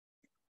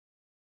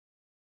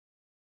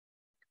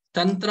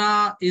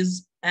Tantra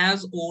is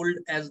as old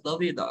as the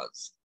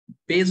Vedas.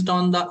 Based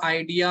on the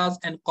ideas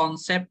and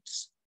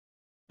concepts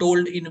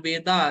told in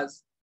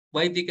Vedas,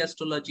 Vedic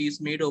astrology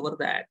is made over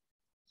that,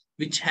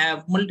 which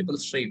have multiple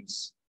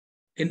streams.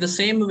 In the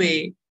same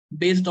way,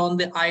 based on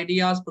the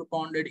ideas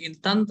propounded in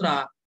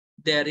Tantra,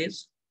 there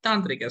is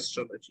Tantric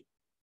astrology.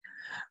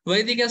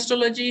 Vedic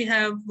astrology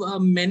have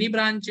many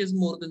branches,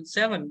 more than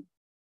 7,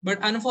 but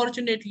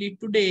unfortunately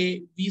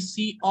today we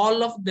see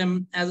all of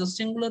them as a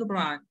singular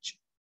branch.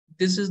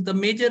 This is the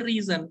major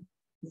reason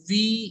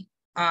we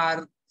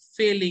are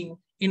failing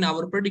in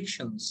our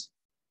predictions.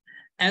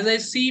 As I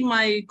see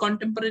my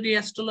contemporary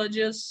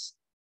astrologers,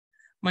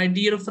 my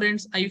dear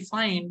friends, I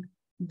find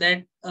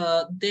that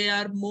they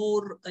are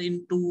more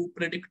into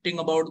predicting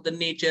about the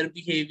nature,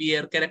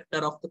 behavior,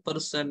 character of the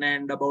person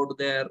and about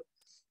their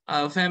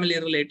family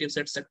relatives,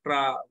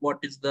 etc. What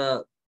is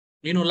the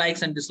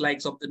likes and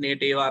dislikes of the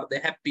native? Are they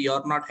happy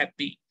or not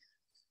happy?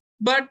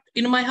 But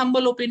in my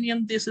humble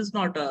opinion, this is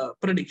not a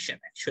prediction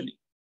actually.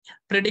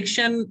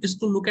 Prediction is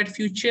to look at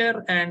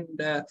future and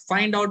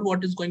find out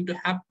what is going to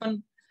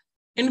happen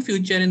in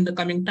future in the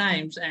coming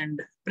times and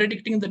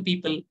predicting the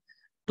people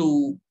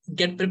to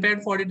get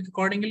prepared for it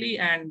accordingly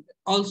and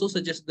also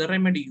suggest the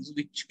remedies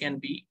which can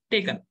be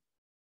taken.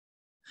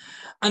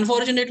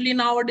 Unfortunately,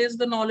 nowadays,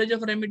 the knowledge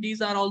of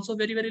remedies are also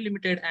very, very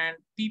limited and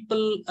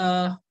people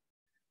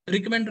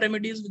recommend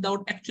remedies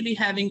without actually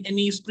having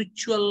any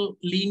spiritual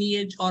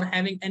lineage or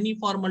having any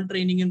formal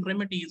training in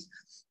remedies,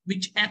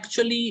 which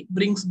actually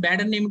brings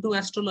bad name to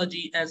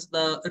astrology as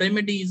the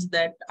remedies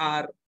that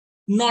are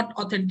not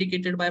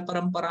authenticated by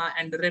Parampara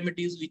and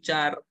remedies which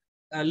are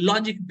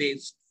logic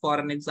based. For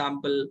an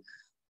example,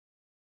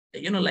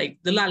 like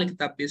the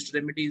Lalakita based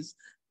remedies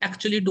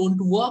actually don't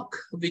work,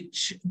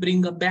 which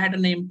bring a bad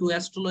name to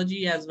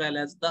astrology as well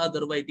as the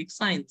other Vedic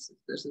sciences.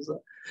 This is a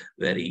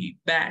very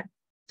bad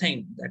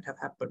thing that have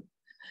happened.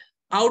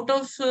 Out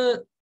of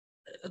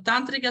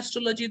Tantric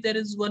astrology, there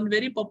is one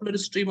very popular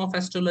stream of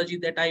astrology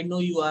that I know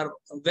you are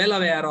well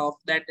aware of,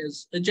 that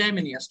is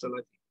Gemini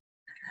astrology.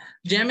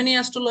 Gemini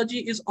astrology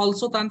is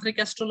also Tantric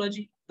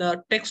astrology.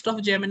 The text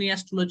of Gemini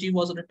astrology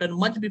was written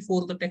much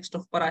before the text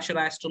of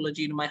Parashara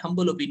astrology, in my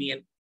humble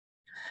opinion.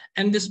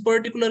 And this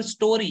particular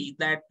story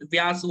that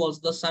Vyas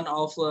was the son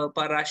of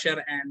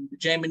Parashar and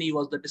Gemini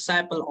was the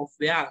disciple of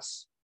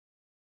Vyas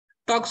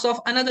talks of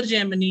another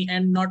Gemini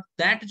and not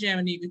that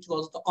Gemini which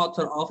was the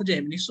author of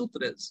Gemini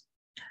Sutras.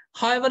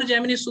 However,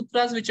 Gemini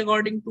Sutras, which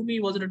according to me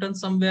was written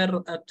somewhere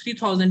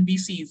 3000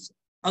 BCs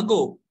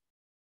ago.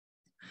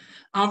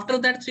 After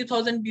that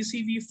 3000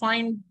 BC, we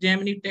find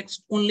Gemini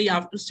text only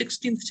after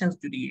 16th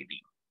century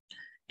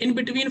AD. In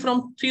between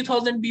from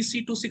 3000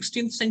 BC to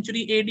 16th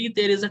century AD,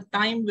 there is a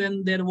time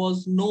when there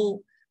was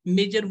no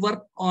major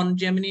work on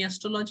Gemini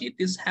astrology.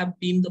 This have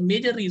been the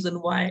major reason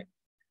why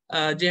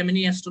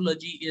Gemini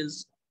astrology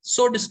is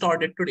so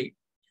distorted today.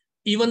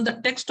 Even the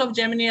text of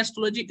Gemini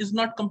astrology is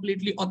not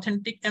completely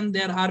authentic and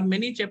there are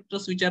many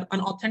chapters which are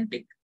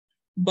unauthentic.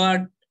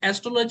 But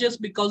astrologers,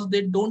 because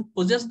they don't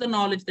possess the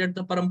knowledge that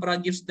the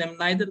Parampara gives them,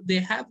 neither they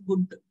have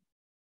good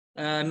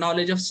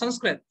knowledge of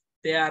Sanskrit.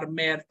 They are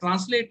mere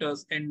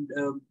translators, and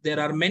there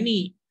are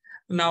many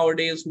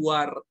nowadays who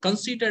are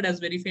considered as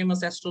very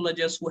famous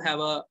astrologers who have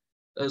a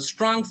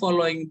strong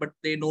following, but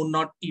they know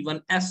not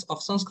even S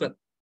of Sanskrit.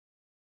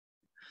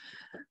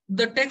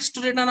 The text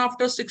written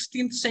after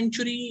 16th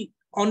century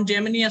on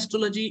Gemini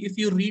astrology, if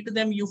you read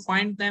them, you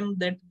find them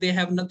that they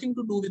have nothing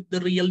to do with the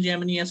real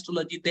Gemini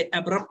astrology. They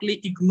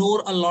abruptly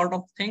ignore a lot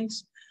of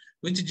things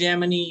which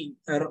the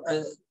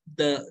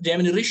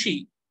Gemini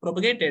Rishi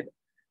propagated.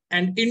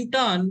 And in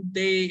turn,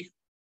 they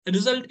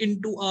result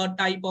into a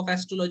type of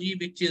astrology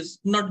which is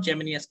not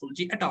Gemini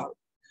astrology at all,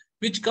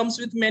 which comes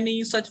with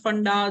many such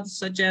fundas,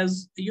 such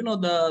as,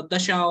 the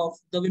Dasha of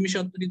the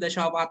Vimshatri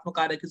Dasha of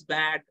Atmakarak is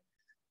bad.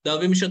 The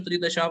Vimshatri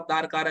Dasha of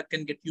Darkarak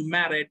can get you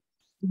married.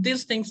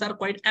 These things are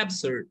quite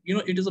absurd.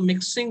 It is a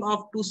mixing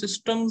of two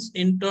systems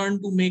in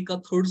turn to make a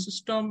third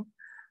system,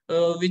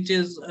 which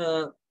is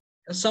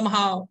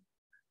somehow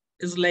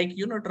is like,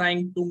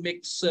 trying to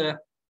mix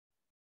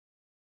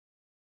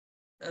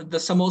the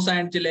samosa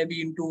and jalebi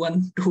into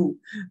one to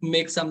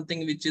make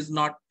something which is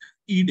not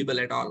edible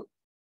at all.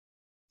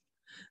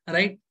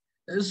 Right?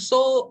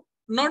 So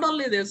not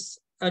only this,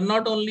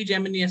 not only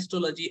Gemini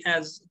astrology,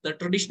 as the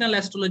traditional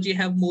astrology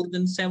have more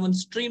than 7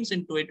 streams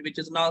into it, which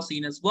is now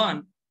seen as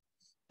one.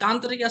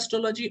 Tantric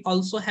astrology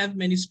also have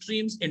many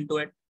streams into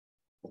it.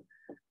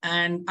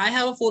 And I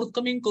have a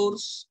forthcoming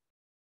course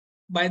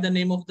by the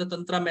name of the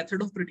Tantra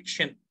Method of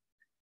Prediction,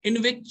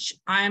 in which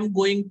I am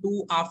going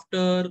to,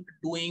 after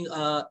doing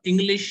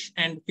English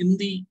and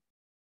Hindi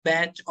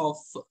batch of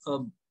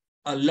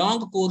a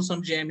long course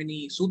on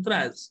Gemini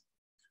Sutras,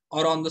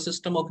 or on the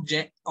system of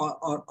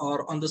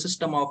or on the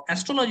system of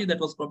astrology that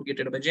was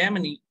propagated by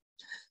Gemini.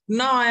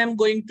 Now I am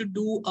going to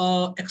do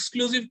an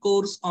exclusive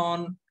course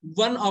on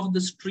one of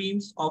the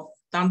streams of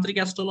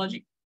Tantric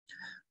astrology,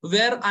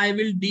 where I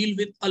will deal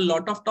with a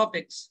lot of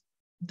topics.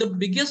 The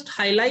biggest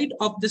highlight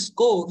of this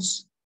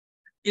course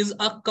is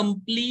a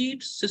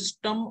complete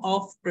system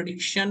of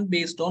prediction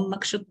based on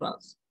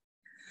nakshatras.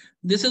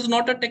 This is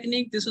not a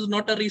technique, this is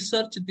not a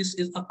research, this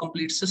is a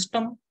complete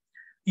system.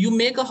 You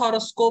make a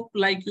horoscope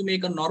like you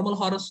make a normal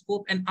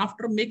horoscope, and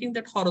after making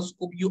that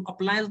horoscope, you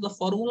apply the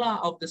formula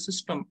of the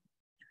system.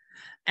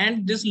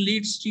 And this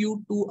leads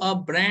you to a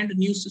brand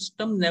new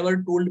system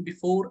never told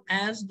before,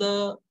 as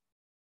the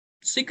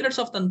secrets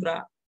of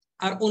Tantra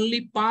are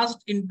only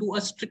passed into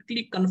a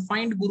strictly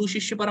confined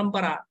Guru-Shishya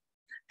Parampara.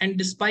 And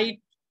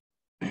despite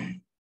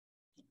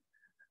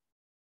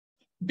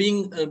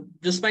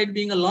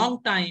being a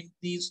long time,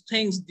 these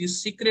things,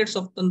 these secrets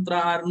of Tantra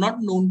are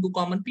not known to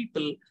common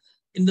people.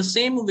 In the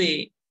same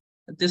way,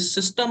 this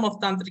system of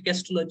Tantric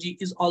astrology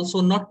is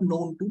also not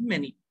known to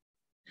many.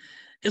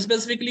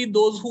 Specifically,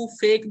 those who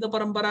fake the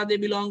parampara they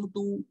belong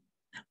to,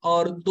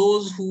 or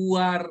those who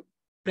are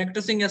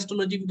practicing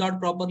astrology without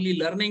properly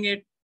learning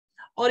it,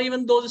 or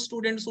even those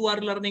students who are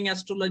learning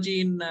astrology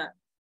in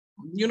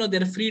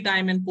their free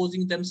time and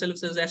posing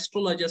themselves as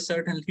astrologers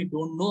certainly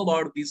don't know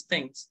about these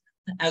things,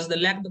 as they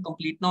lack the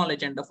complete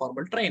knowledge and the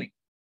formal training.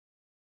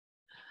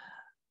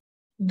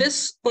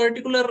 This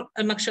particular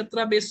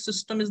nakshatra-based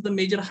system is the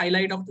major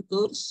highlight of the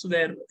course,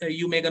 where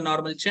you make a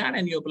normal chart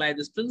and you apply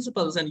these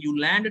principles and you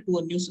land to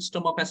a new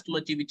system of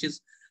astrology, which is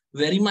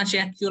very much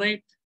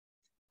accurate,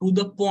 to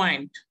the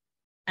point.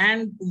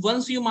 And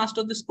once you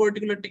master this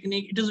particular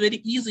technique, it is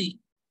very easy.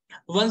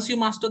 Once you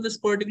master this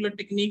particular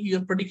technique,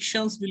 your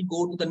predictions will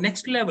go to the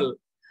next level,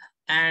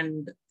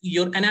 and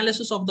your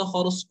analysis of the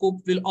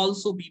horoscope will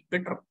also be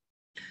better.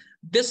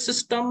 This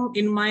system,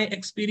 in my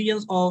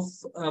experience of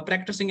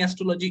practicing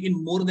astrology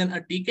in more than a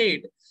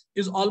decade,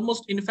 is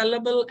almost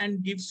infallible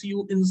and gives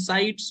you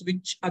insights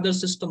which other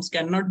systems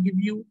cannot give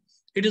you.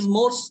 It is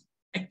more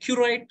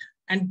accurate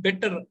and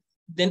better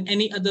than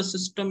any other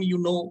system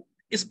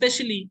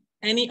especially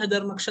any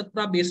other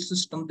nakshatra-based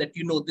system that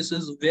you know. This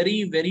is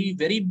very, very,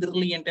 very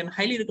brilliant and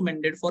highly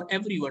recommended for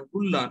everyone to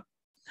learn.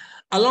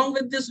 Along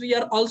with this, we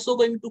are also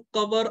going to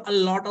cover a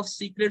lot of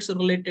secrets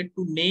related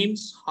to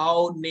names,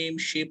 how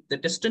names shape the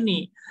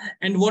destiny,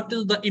 and what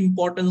is the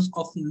importance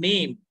of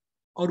name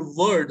or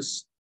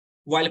words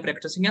while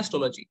practicing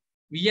astrology.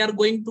 We are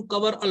going to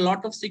cover a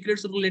lot of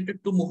secrets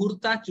related to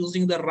muhurta,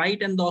 choosing the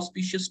right and the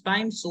auspicious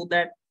time so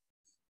that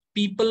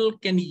people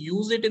can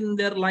use it in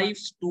their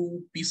lives to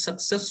be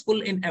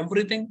successful in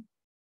everything.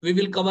 We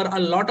will cover a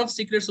lot of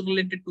secrets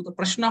related to the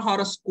Prashna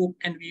horoscope,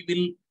 and we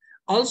will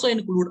also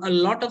include a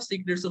lot of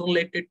secrets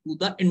related to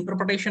the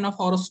interpretation of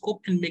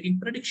horoscope and making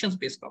predictions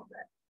based on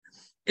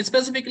that.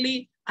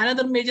 Specifically,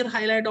 another major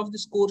highlight of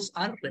this course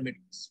are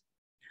remedies.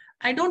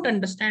 I don't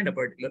understand a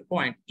particular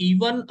point.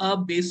 Even a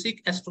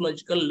basic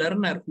astrological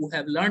learner who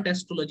have learned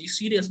astrology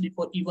seriously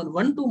for even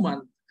 1-2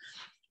 months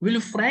will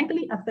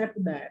frankly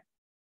accept that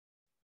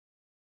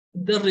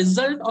the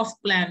result of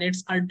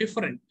planets are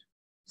different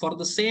for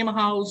the same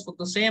house, for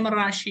the same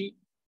Rashi,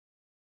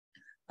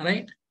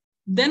 right?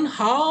 Then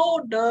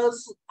how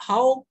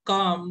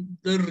come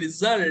the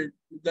result,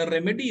 the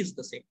remedy is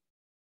the same?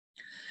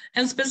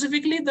 And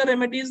specifically, the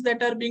remedies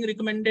that are being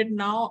recommended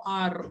now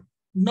are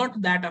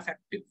not that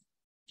effective.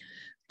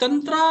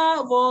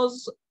 Tantra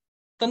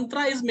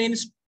is main.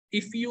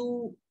 If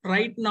you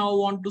right now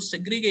want to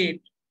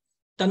segregate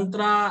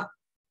Tantra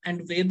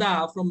and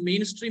Veda from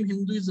mainstream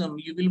Hinduism,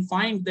 you will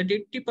find that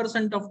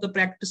 80% of the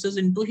practices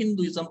into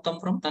Hinduism come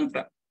from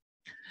Tantra,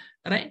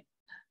 right?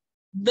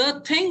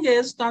 The thing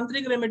is,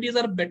 tantric remedies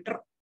are better,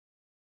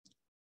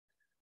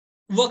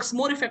 works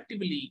more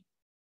effectively,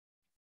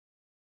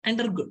 and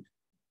are good.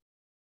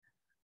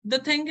 The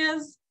thing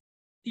is,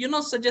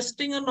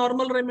 suggesting a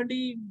normal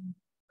remedy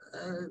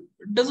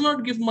does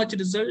not give much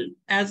result.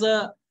 As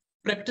a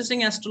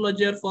practicing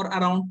astrologer for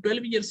around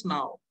 12 years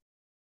now,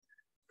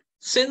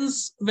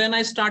 since when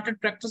I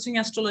started practicing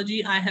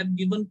astrology, I have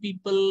given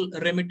people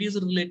remedies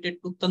related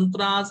to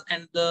tantras,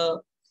 and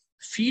the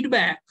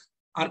feedback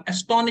are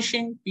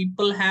astonishing.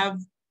 People have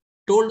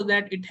told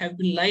that it has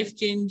been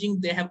life-changing.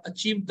 They have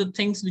achieved the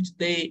things which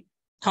they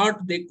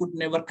thought they could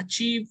never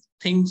achieve.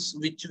 Things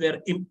which were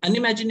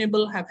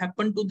unimaginable have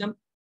happened to them.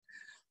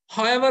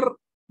 However,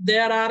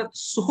 there are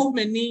so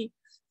many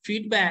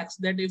feedbacks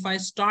that if I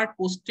start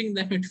posting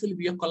them, it will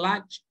be a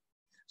collage.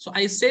 So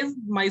I save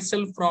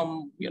myself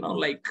from,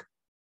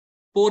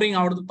 pouring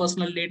out the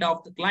personal data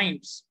of the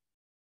clients.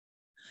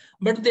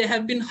 But they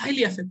have been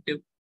highly effective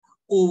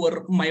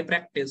over my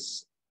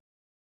practice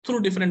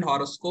through different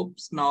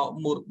horoscopes now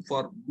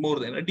for more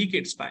than a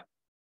decade's time.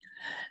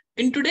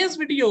 In today's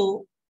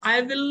video,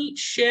 I will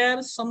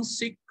share some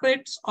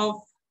secrets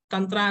of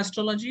Tantra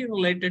astrology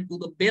related to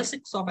the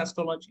basics of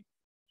astrology.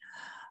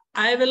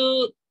 I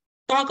will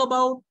talk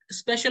about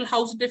special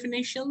house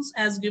definitions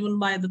as given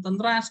by the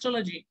Tantra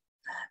astrology,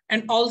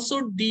 and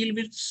also deal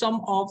with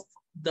some of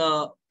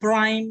the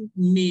prime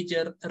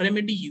major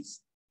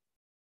remedies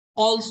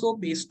also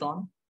based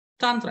on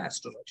Tantra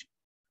astrology.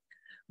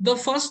 The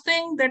first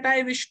thing that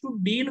I wish to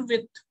deal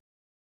with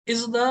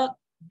is the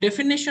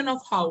definition of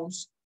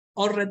house,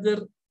 or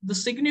rather the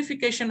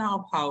signification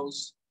of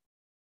house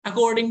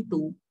according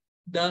to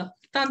the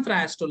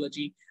Tantra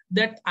astrology.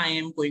 that I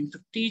am going to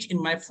teach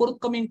in my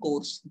forthcoming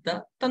course,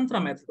 the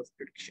Tantra method of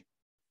prediction.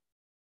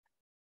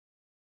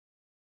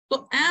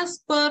 So as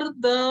per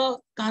the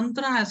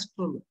Tantra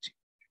astrology,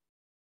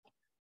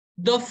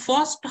 the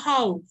first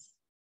house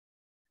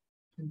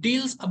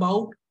deals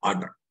about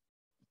order.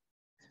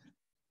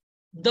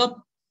 The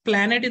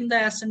planet in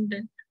the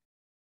ascendant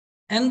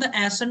and the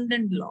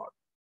ascendant lord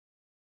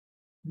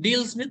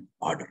deals with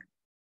order.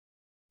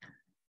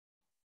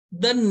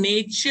 The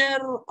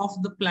nature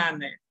of the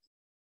planet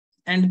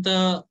and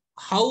the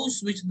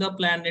house which the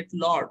planet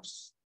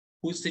lords,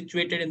 who is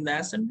situated in the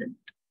ascendant,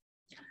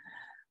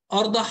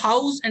 or the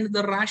house and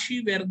the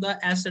Rashi where the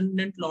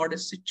ascendant lord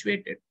is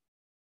situated,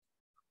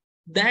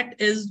 that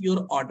is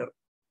your order.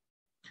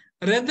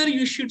 Rather,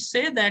 you should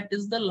say that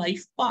is the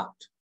life path.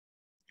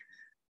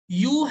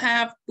 You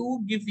have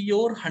to give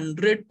your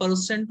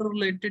 100%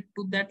 related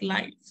to that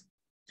life,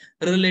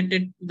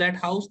 related to that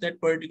house, that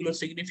particular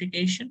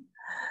signification.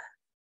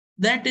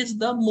 That is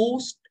the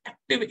most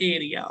active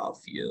area of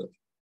your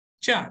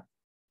chart.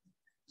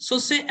 So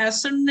say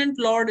ascendant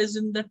lord is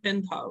in the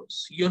 10th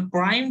house. Your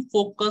prime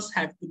focus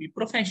have to be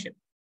profession.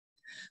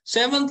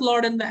 7th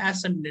lord in the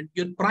ascendant,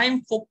 your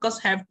prime focus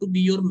have to be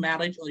your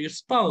marriage or your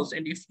spouse.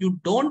 And if you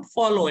don't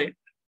follow it,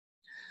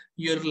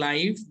 your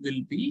life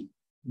will be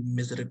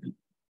miserable.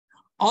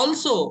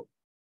 Also,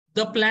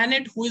 the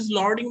planet who is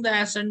lording the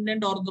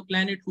ascendant or the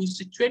planet who is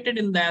situated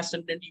in the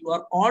ascendant, you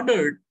are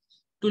ordered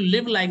to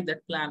live like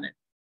that planet.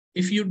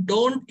 If you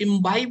don't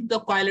imbibe the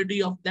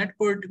quality of that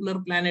particular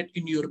planet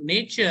in your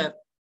nature,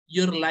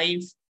 your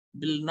life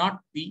will not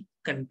be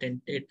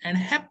contented and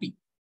happy.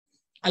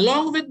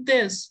 Along with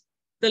this,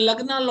 the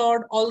Lagna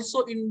Lord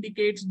also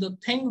indicates the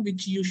thing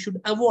which you should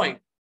avoid.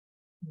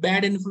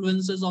 Bad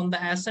influences on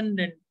the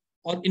ascendant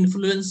or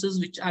influences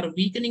which are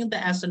weakening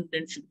the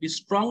ascendant should be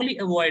strongly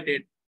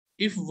avoided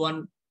if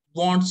one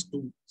wants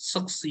to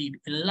succeed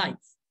in life.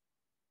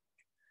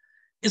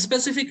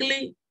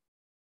 Specifically,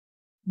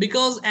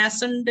 because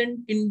ascendant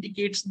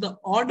indicates the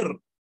order,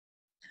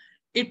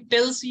 it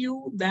tells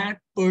you that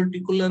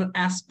particular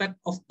aspect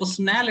of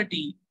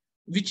personality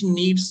which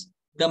needs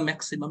the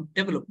maximum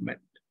development.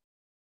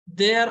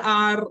 There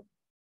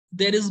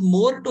is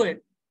more to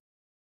it,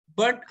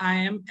 but I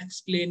am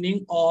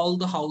explaining all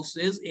the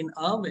houses in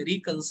a very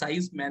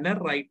concise manner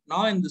right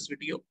now in this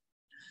video.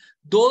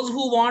 Those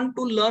who want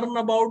to learn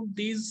about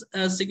these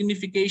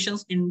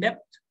significations in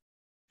depth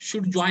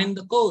should join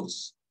the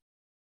course.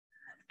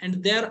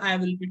 And there I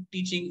will be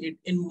teaching it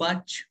in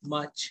much,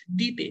 much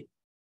detail.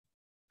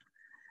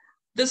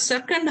 The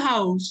second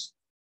house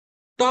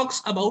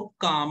talks about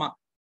kama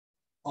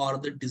or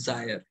the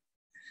desire.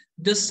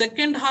 The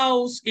second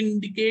house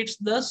indicates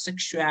the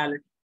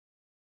sexuality.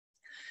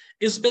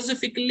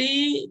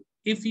 Specifically,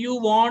 if you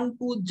want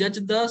to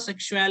judge the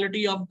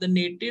sexuality of the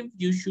native,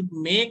 you should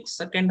make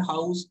second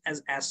house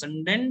as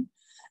ascendant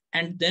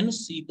and then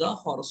see the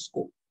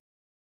horoscope.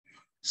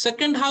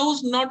 Second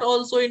house not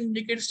also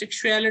indicates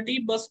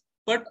sexuality,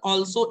 but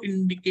also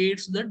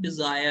indicates the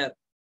desire,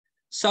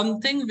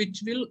 something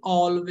which will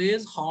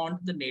always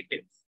haunt the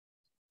native.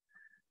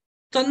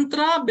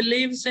 Tantra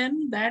believes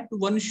in that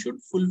one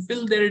should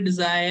fulfill their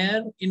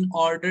desire in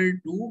order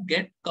to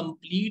get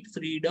complete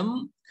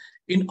freedom,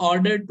 in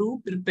order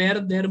to prepare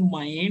their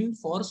mind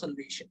for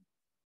salvation,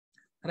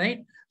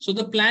 right? So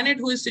the planet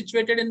who is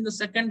situated in the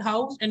second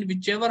house and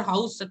whichever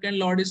house second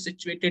lord is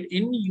situated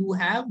in, you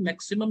have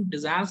maximum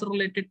desires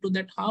related to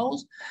that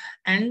house,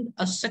 and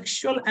a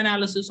sexual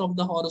analysis of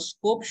the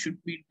horoscope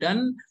should be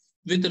done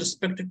with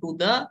respect to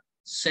the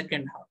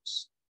second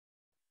house,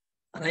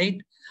 right?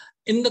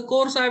 In the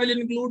course, I will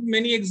include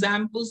many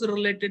examples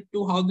related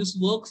to how this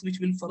works, which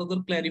will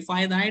further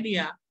clarify the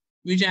idea,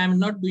 which I am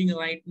not doing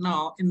right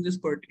now in this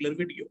particular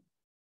video.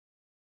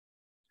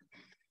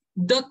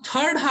 The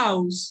third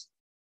house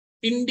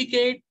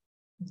indicate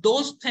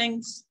those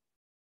things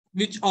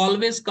which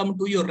always come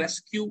to your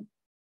rescue,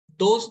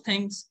 those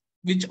things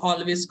which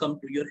always come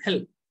to your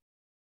help.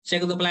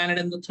 Check the planet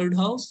in the third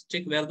house,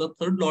 check where the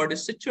third lord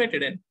is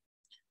situated in.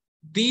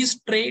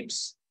 These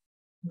traits,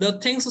 the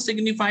things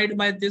signified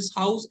by this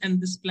house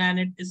and this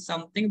planet is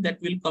something that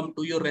will come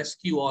to your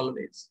rescue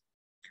always.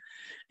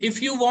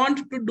 If you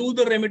want to do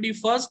the remedy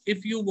first,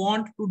 if you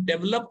want to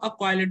develop a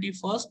quality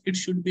first, it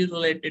should be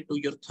related to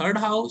your third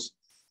house.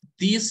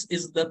 This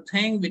is the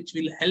thing which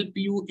will help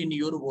you in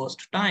your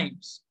worst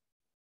times.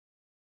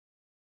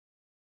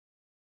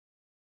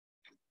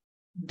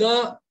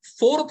 The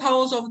fourth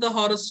house of the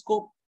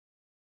horoscope,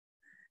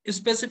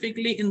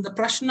 specifically in the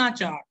Prashna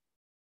chart,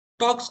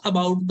 talks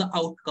about the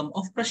outcome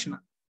of Prashna.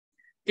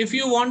 If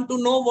you want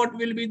to know what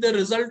will be the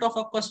result of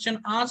a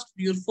question asked,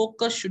 your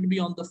focus should be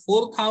on the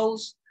fourth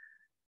house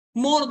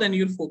more than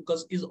your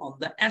focus is on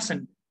the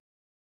ascendant.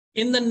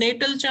 In the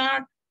natal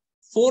chart,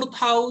 fourth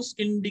house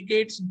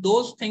indicates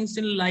those things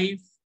in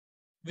life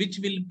which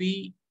will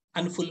be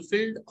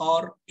unfulfilled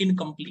or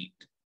incomplete.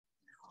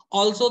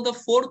 Also, the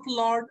fourth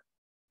lord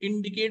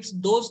indicates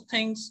those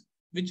things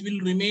which will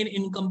remain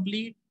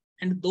incomplete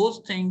and those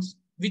things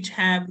which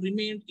have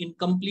remained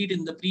incomplete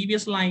in the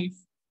previous life.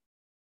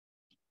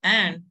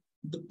 And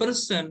the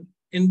person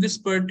in this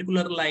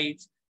particular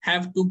life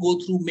have to go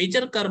through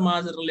major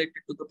karmas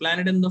related to the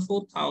planet in the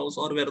fourth house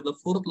or where the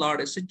fourth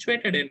lord is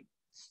situated in.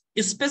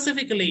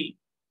 Specifically,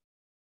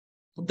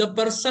 the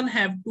person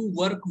have to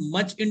work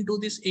much into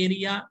this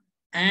area,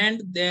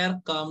 and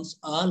there comes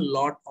a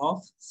lot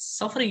of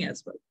suffering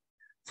as well.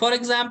 For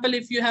example,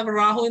 if you have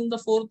Rahu in the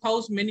fourth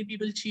house, many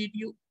people cheat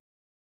you,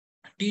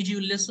 teach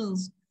you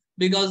lessons,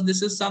 because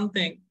this is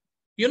something,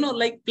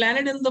 like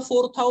planet in the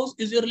fourth house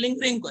is your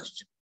lingering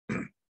question.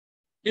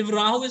 If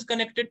Rahu is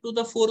connected to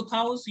the fourth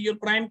house, your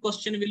prime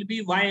question will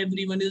be why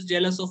everyone is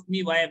jealous of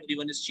me, why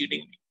everyone is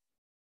cheating me.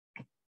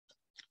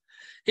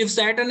 If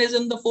Saturn is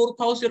in the fourth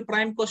house, your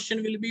prime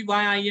question will be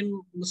why I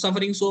am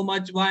suffering so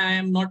much, why I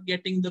am not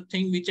getting the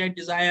thing which I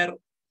desire,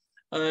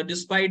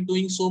 despite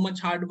doing so much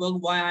hard work,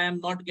 why I am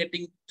not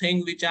getting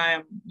thing which I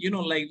am,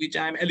 which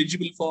I am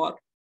eligible for.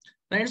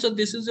 Right? So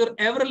this is your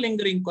ever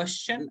lingering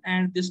question.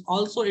 And this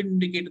also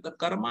indicates the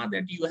karma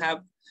that you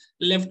have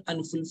left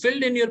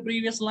unfulfilled in your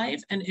previous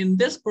life. And in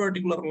this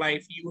particular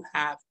life, you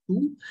have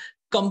to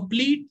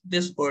complete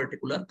this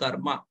particular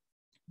karma.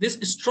 This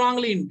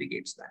strongly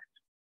indicates that.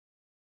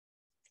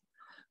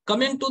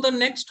 Coming to the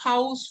next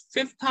house,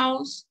 fifth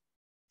house.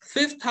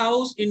 Fifth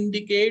house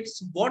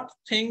indicates what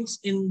things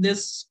in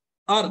this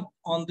earth,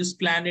 on this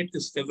planet,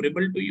 is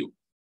favorable to you.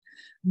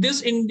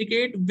 This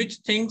indicates which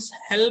things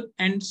help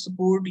and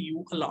support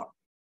you a lot.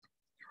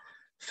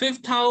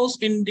 Fifth house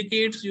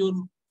indicates your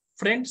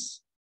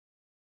friends.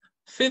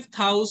 Fifth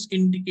house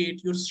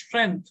indicates your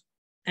strength.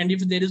 And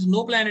if there is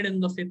no planet in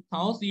the fifth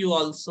house, you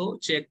also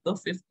check the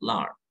fifth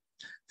lord.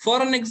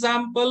 For an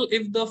example,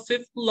 if the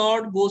fifth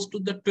lord goes to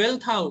the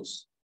 12th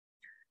house,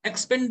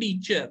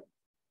 expenditure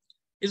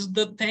is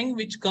the thing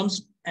which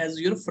comes as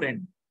your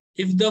friend.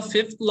 If the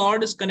fifth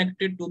lord is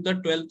connected to the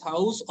 12th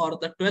house or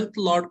the 12th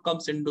lord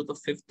comes into the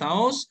fifth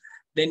house,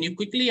 then you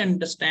quickly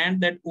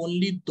understand that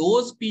only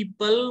those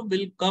people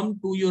will come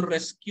to your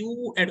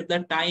rescue at the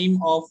time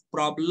of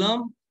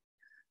problem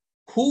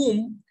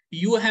whom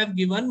you have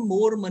given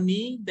more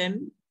money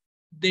than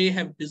they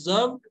have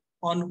deserved,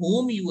 on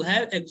whom you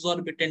have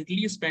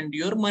exorbitantly spent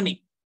your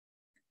money,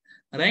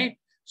 right?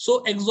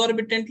 So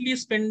exorbitantly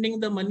spending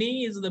the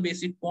money is the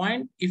basic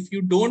point. If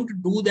you don't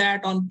do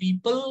that on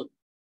people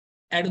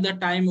at the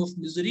time of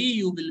misery,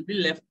 you will be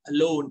left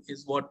alone,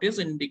 is what is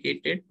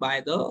indicated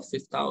by the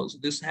fifth house.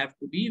 This have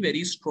to be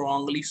very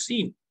strongly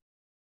seen.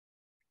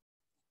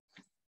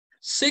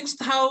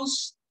 Sixth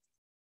house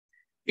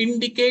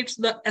indicates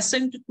the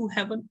ascent to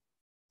heaven.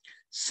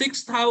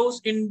 Sixth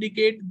house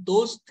indicates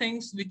those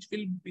things which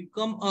will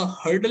become a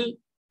hurdle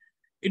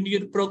in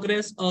your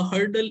progress, a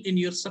hurdle in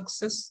your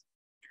success.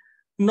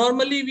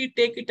 Normally, we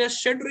take it as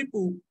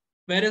Shadripu,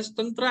 whereas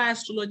Tantra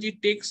astrology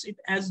takes it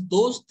as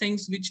those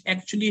things which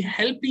actually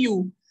help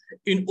you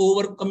in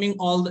overcoming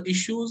all the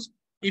issues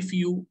if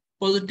you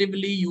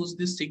positively use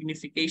these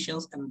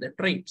significations and the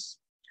traits.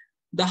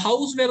 The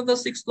house where the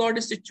sixth lord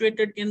is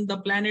situated in, the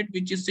planet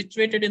which is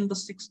situated in the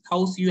sixth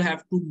house, you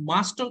have to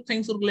master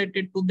things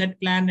related to that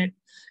planet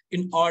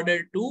in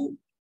order to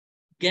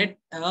get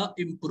an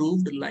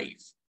improved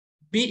life.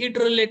 Be it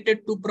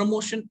related to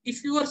promotion.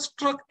 If you are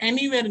stuck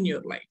anywhere in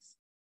your life,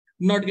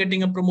 not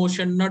getting a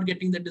promotion, not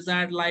getting the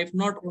desired life,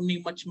 not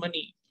earning much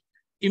money,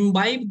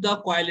 imbibe the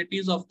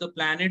qualities of the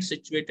planet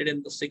situated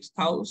in the sixth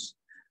house.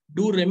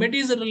 Do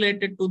remedies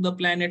related to the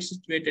planet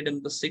situated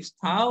in the sixth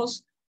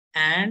house,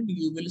 and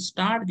you will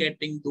start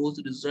getting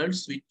those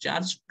results which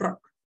are struck.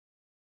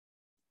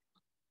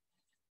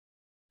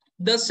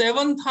 The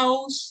seventh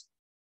house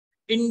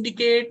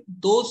indicate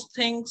those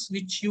things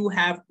which you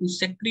have to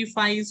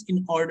sacrifice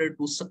in order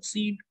to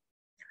succeed.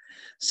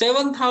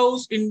 Seventh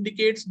house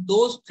indicates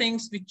those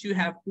things which you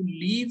have to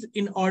leave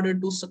in order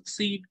to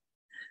succeed.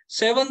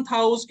 Seventh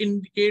house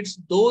indicates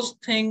those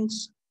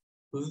things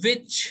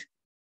which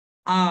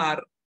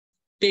are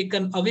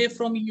taken away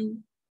from you.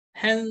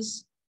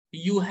 Hence,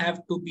 you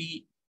have to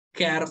be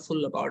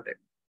careful about it.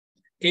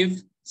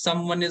 If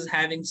someone is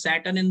having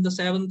Saturn in the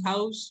seventh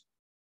house,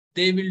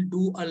 they will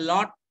do a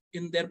lot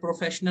in their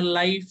professional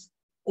life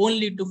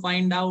only to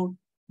find out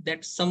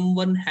that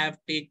someone have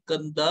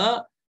taken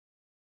the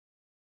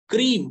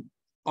cream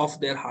of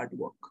their hard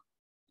work.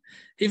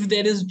 If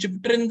there is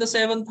Jupiter in the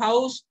seventh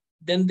house,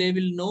 then they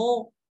will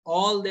know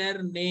all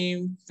their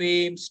name,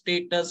 fame,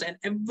 status, and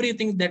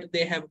everything that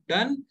they have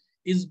done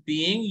is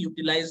being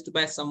utilized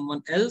by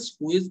someone else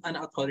who is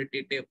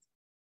unauthoritative.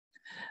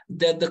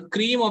 That the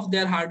cream of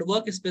their hard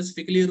work is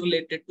specifically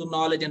related to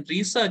knowledge and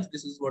research.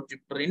 This is what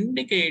Jupiter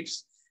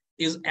indicates,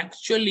 is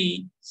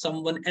actually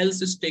someone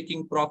else is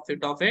taking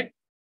profit of it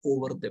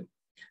over them.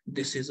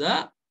 This is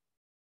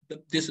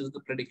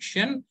the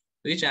prediction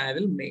which I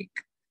will make.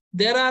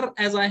 There are,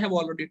 as I have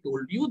already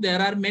told you,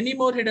 there are many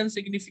more hidden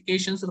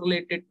significations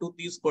related to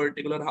these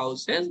particular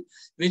houses,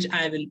 which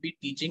I will be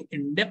teaching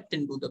in depth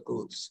into the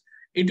course.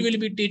 It will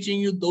be teaching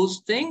you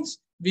those things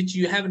which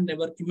you have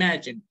never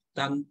imagined.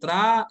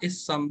 Tantra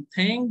is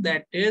something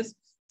that is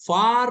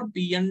far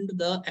beyond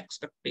the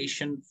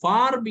expectation,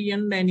 far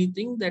beyond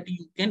anything that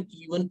you can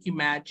even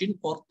imagine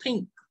or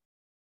think.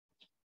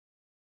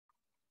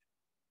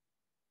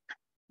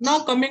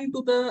 Now coming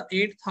to the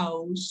 8th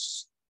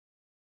house,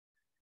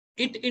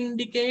 it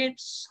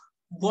indicates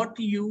what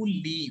you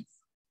leave.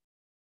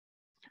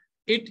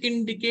 It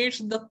indicates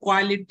the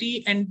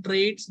quality and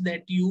traits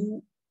that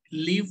you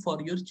leave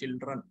for your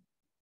children.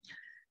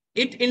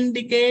 It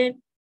indicates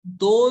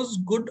those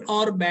good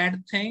or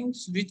bad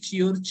things which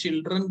your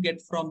children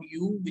get from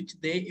you, which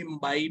they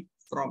imbibe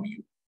from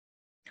you.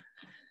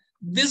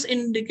 This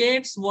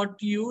indicates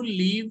what you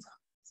leave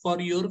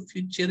for your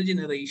future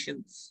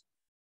generations.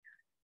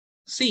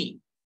 See,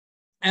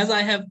 as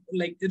I have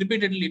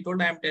repeatedly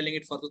told, I am telling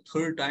it for the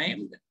 3rd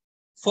time.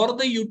 For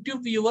the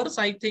YouTube viewers,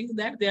 I think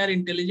that they are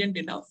intelligent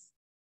enough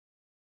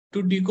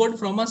to decode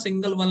from a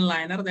single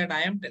one-liner that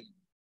I am telling.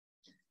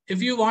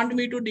 If you want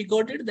me to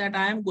decode it, that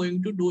I am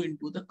going to do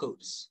into the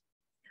course.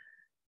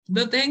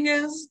 The thing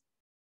is,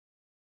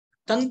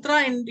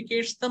 Tantra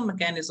indicates the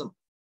mechanism,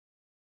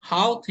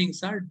 how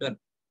things are done.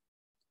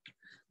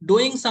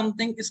 Doing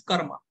something is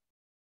karma.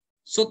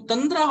 So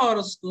Tantra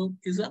horoscope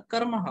is a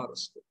karma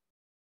horoscope,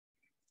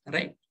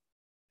 right?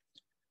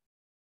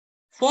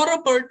 For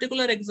a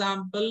particular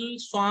example,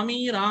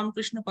 Swami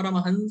Ramakrishna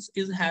Paramahans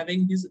is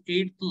having his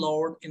 8th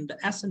Lord in the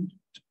ascendant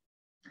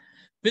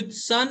with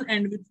sun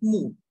and with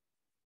moon.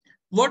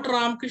 What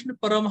Ramakrishna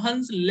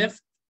Paramahans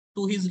left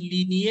to his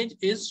lineage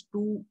is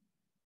to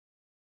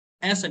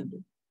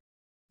ascendant,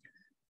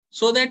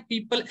 so that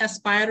people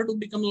aspire to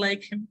become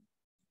like him.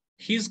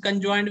 He is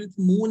conjoined with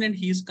moon and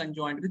he is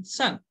conjoined with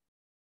sun,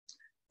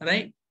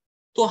 right?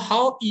 So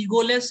how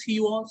egoless he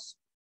was,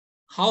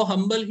 how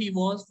humble he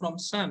was from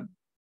sun,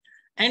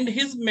 and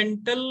his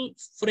mental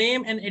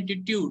frame and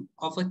attitude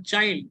of a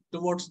child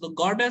towards the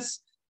goddess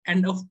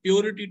and of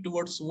purity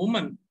towards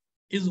woman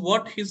is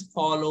what his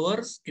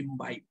followers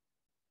imbibe.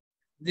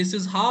 This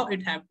is how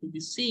it have to be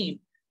seen.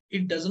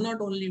 It does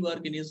not only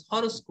work in his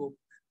horoscope,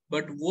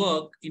 but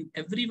work in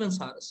everyone's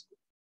horoscope.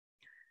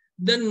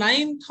 The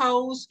 9th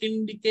house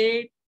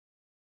indicate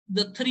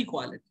the 3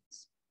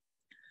 qualities.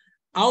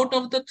 Out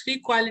of the 3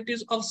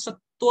 qualities of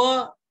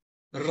Sattva,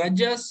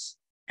 Rajas,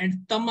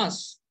 and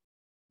Tamas,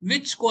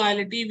 which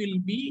quality will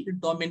be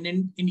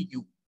dominant in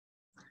you?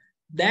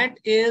 That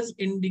is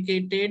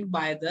indicated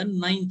by the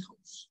 9th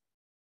house.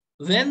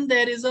 When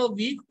there is a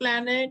weak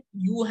planet,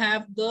 you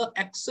have the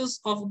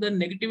excess of the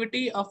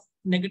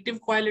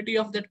negative quality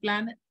of that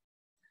planet,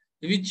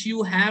 which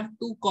you have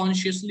to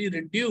consciously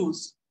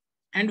reduce.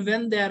 And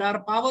when there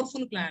are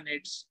powerful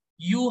planets,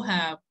 you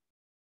have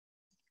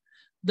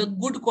the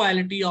good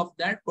quality of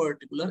that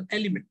particular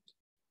element.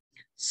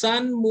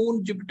 Sun,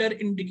 Moon, Jupiter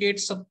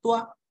indicates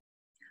Sattva.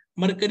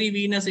 Mercury,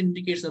 Venus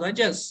indicates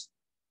Rajas.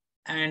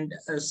 And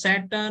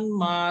Saturn,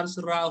 Mars,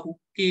 Rahu,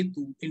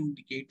 Ketu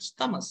indicates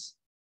Tamas.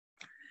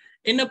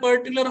 In a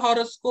particular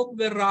horoscope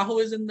where Rahu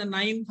is in the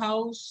 9th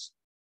house,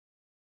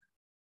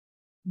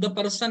 the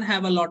person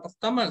have a lot of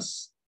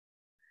tamas.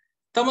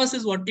 Tamas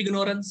is what?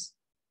 Ignorance.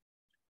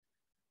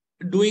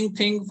 Doing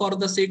things for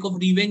the sake of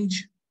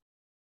revenge.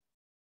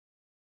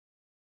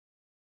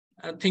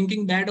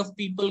 Thinking bad of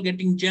people,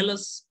 getting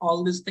jealous.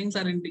 All these things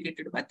are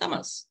indicated by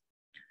tamas.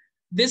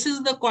 This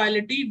is the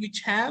quality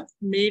which have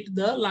made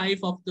the life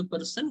of the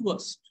person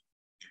worst.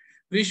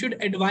 We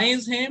should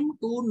advise him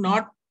to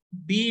not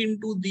be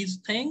into these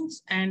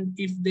things, and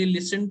if they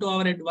listen to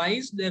our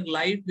advice, their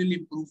life will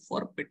improve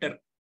for better.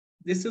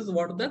 This is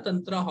what the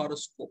Tantra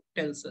horoscope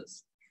tells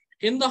us.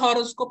 In the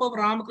horoscope of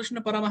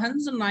Ramakrishna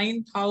Paramahans,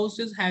 9th house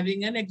is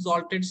having an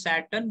exalted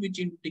Saturn, which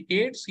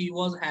indicates he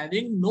was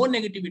having no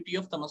negativity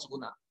of tamas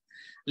guna.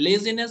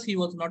 Laziness he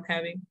was not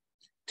having.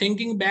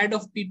 Thinking bad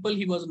of people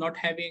he was not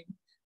having.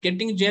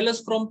 Getting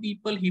jealous from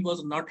people he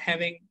was not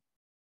having.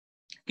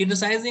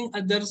 Criticizing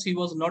others he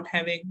was not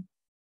having.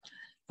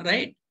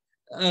 Right?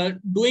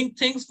 Doing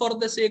things for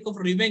the sake of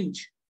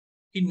revenge.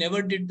 He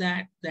never did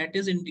that. That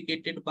is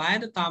indicated by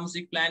the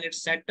tamasic planet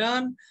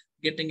Saturn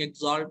getting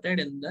exalted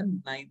in the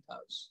 9th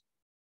house.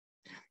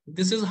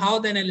 This is how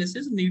the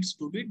analysis needs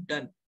to be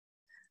done.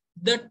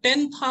 The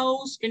 10th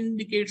house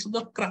indicates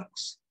the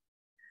crux.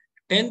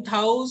 10th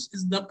house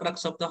is the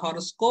crux of the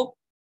horoscope.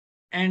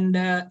 And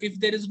if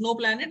there is no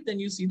planet, then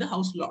you see the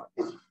house lord.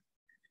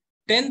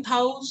 10th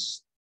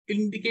house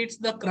indicates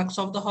the crux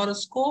of the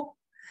horoscope.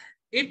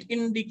 It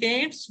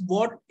indicates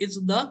what is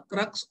the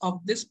crux of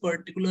this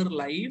particular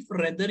life,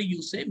 rather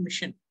you say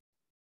mission.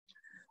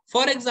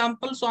 For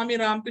example, Swami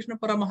Ramakrishna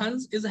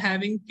Paramahans is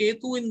having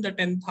Ketu in the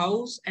 10th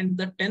house and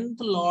the 10th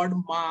Lord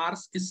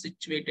Mars is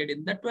situated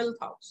in the 12th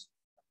house.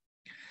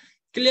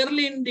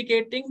 Clearly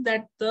indicating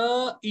that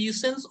the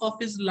essence of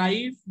his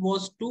life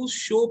was to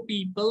show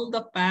people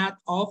the path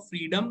of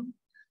freedom,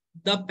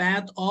 the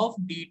path of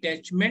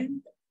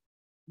detachment,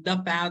 the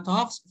path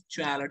of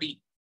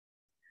spirituality,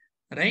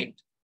 right?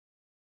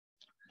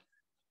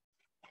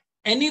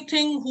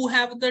 Anything who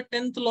have the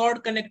 10th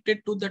Lord connected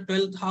to the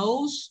 12th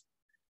house,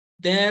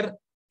 the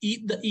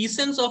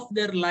essence of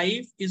their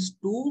life is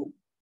to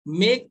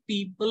make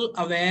people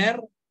aware,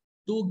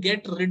 to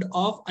get rid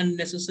of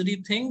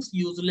unnecessary things,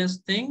 useless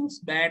things,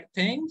 bad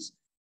things,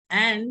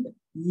 and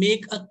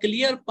make a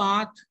clear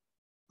path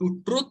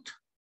to truth,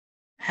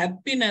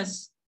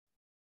 happiness,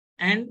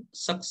 and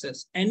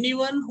success.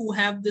 Anyone who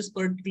have this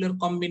particular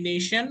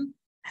combination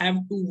have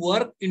to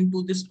work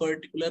into this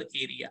particular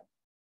area.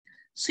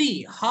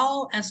 See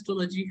how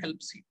astrology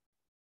helps you.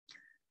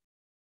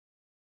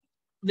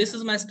 This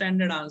is my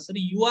standard answer.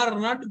 You are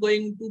not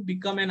going to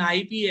become an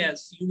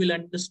IPS. You will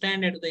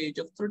understand at the age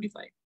of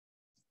 35.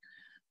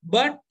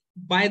 But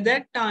by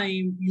that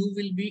time, you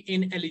will be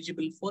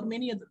ineligible for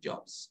many other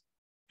jobs.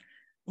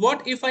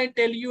 What if I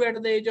tell you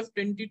at the age of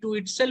 22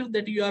 itself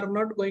that you are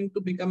not going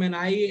to become an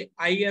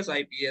IAS,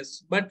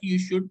 IPS, but you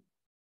should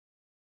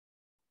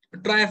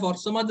try for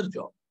some other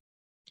job,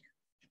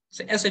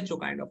 say SHO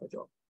kind of a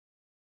job.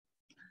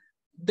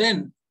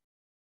 Then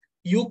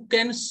you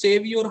can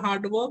save your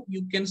hard work,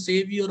 you can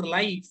save your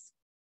life,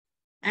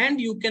 and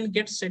you can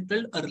get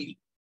settled early.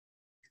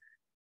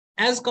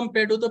 As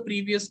compared to the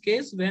previous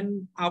case,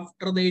 when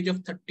after the age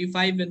of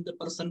 35, when the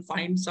person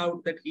finds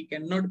out that he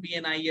cannot be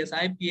an IAS,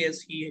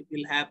 IPS, he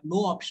will have no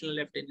option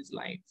left in his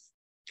life.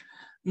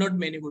 Not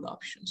many good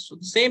options. So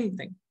the same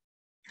thing.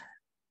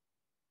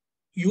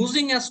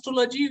 Using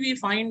astrology, we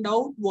find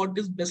out what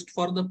is best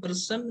for the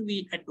person.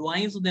 We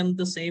advise them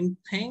the same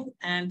thing,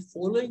 and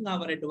following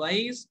our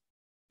advice,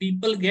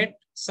 people get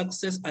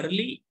success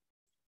early.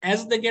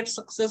 As they get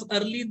success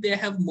early, they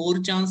have more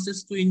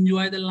chances to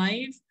enjoy the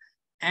life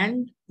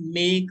and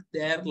make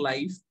their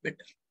life better.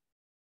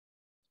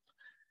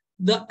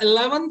 The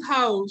 11th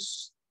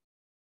house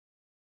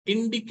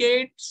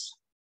indicates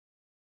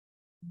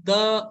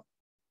the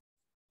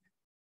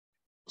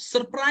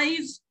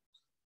surprise,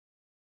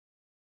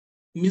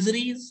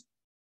 miseries,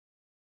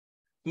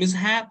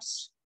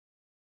 mishaps,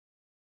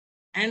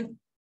 and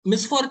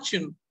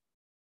misfortune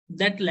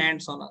that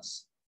lands on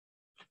us.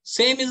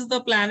 Same is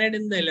the planet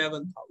in the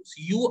 11th house.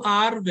 You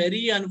are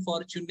very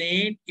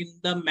unfortunate in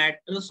the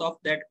matters of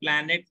that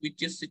planet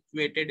which is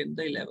situated in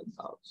the 11th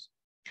house.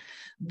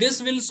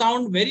 This will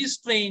sound very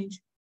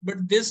strange,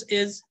 but this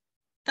is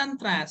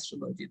Tantra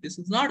astrology. This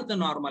is not the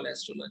normal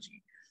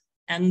astrology.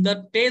 And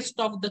the taste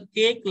of the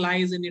cake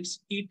lies in its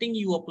eating.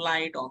 You apply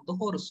it on the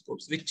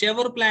horoscopes.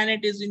 Whichever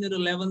planet is in your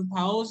 11th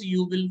house,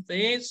 you will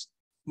face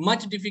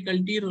much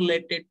difficulty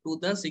related to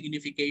the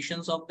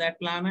significations of that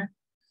planet.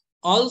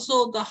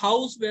 Also, the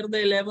house where the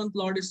 11th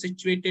Lord is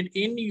situated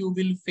in, you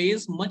will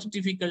face much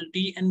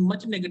difficulty and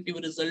much negative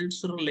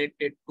results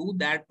related to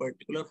that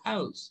particular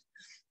house.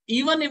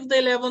 Even if the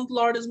 11th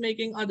Lord is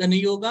making a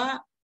Dhani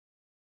Yoga,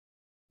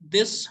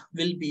 this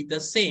will be the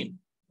same,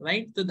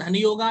 right? The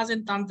Dhani Yogas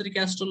in Tantric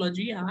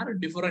astrology are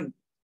different.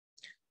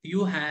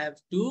 You have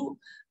to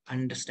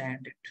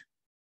understand it.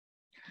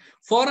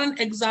 For an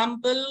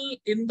example,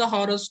 in the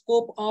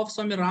horoscope of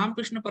Swami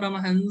Ramakrishna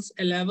Paramahansa,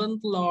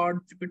 11th Lord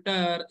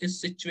Jupiter is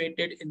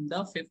situated in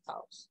the 5th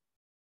house.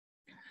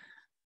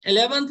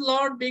 11th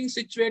Lord being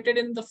situated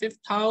in the 5th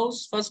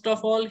house, first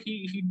of all,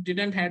 he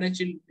didn't had a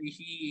child.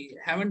 He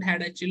haven't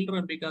had a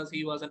children because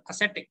he was an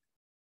ascetic.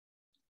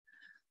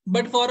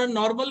 But for a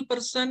normal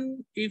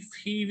person, if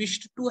he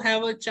wished to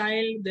have a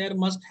child, there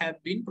must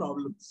have been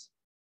problems.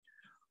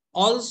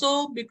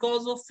 Also,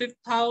 because of 5th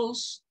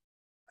house,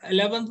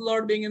 11th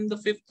Lord being in the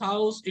 5th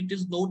house, it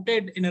is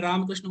noted in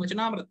Ramakrishna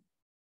Vachanamrita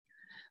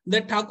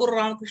that Thakur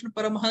Ramakrishna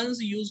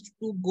Paramahansa used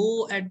to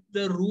go at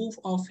the roof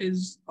of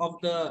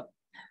the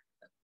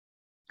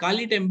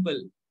Kali temple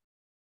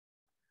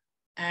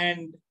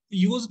and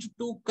used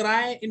to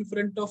cry in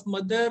front of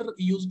mother,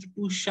 used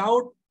to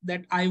shout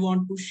that I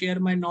want to share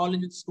my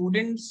knowledge with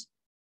students.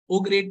 Oh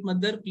great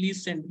mother,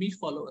 please send me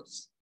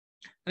followers.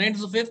 Right,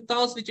 so 5th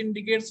house, which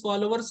indicates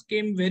followers,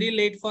 came very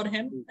late for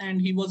him, and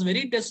he was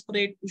very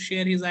desperate to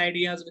share his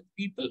ideas with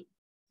people,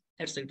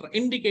 etc.,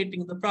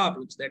 indicating the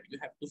problems that you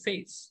have to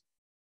face.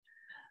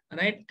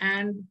 Right,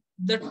 and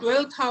the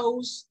 12th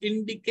house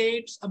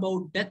indicates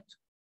about death,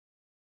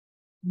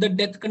 the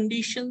death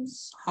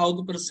conditions, how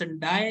the person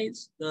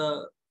dies,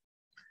 the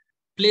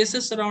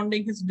places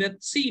surrounding his death.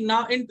 See,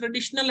 now in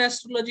traditional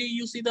astrology,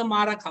 you see the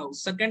Marak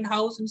house, 2nd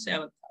house and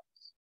 7th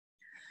house.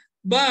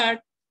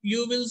 But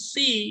you will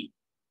see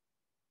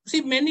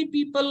many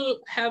people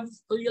have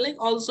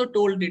also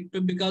told it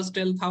because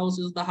 12th house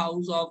is the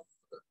house of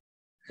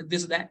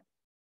this, that.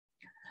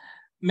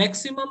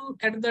 Maximum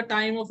at the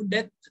time of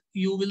death,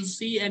 you will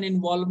see an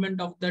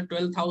involvement of the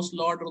 12th house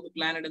Lord or the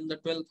planet in the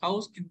 12th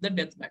house in the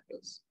death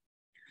matters.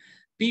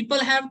 People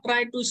have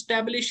tried to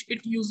establish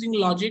it using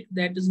logic.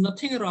 That is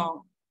nothing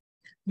wrong.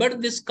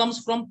 But this comes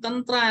from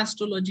Tantra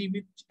astrology,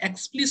 which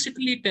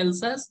explicitly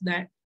tells us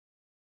that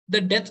the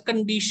death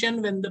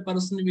condition when the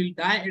person will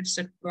die,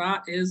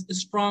 etc., is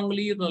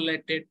strongly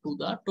related to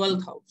the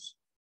 12th house.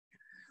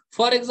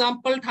 For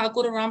example,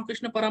 Thakur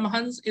Ramakrishna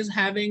Paramahansa is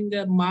having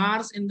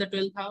Mars in the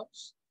 12th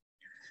house,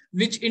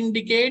 which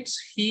indicates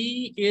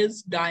he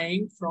is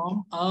dying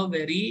from a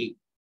very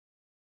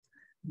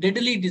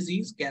deadly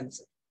disease,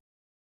 cancer.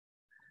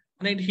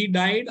 Right? He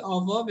died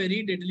of a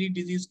very deadly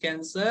disease,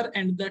 cancer,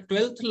 and the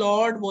 12th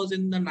Lord was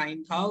in the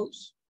 9th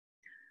house.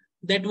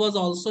 That was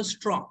also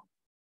strong.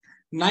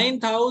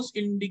 9th house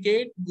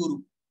indicate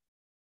Guru.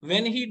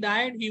 When he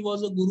died, he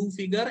was a Guru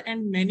figure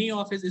and many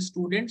of his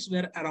students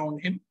were around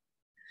him.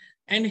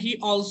 And he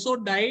also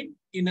died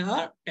in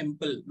a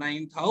temple.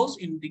 9th house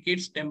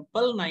indicates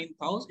temple, 9th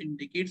house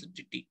indicates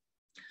deity.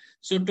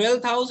 So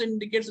 12th house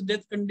indicates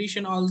death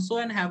condition also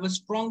and have a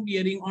strong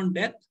bearing on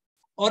death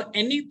or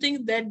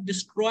anything that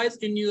destroys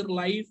in your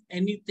life,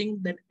 anything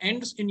that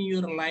ends in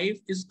your life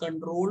is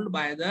controlled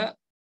by the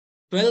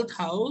 12th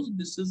house.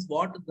 This is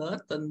what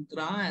the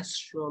Tantra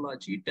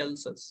astrology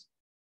tells us.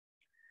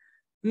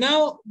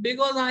 Now,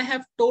 because I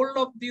have told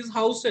of these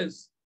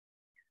houses,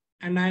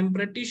 and I'm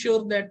pretty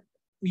sure that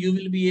you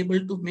will be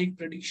able to make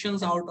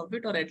predictions out of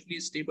it, or at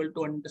least able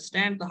to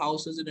understand the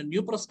houses in a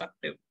new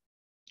perspective,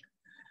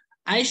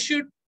 I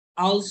should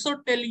also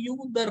tell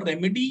you the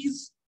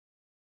remedies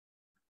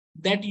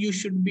that you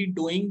should be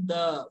doing,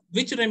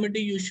 which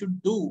remedy you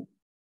should do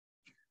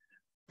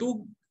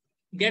to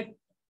get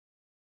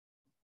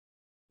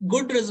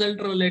good result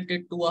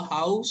related to a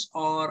house,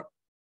 or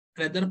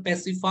rather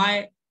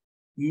pacify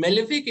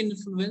malefic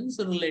influence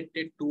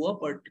related to a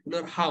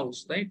particular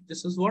house, right?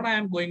 This is what I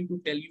am going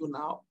to tell you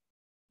now.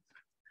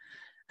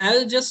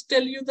 I'll just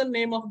tell you the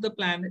name of the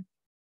planet.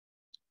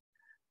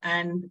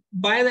 And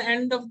by the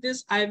end of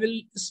this, I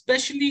will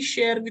especially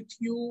share with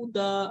you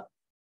the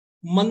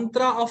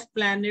mantra of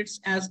planets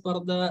as per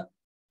the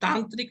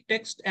Tantric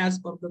text, as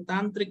per the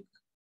Tantric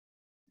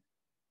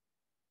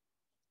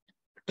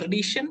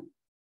tradition.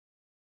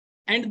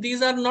 And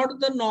these are not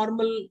the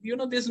normal,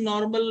 this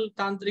normal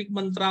Tantric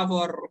mantra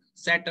for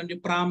Saturn,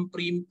 Pram,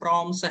 Prim,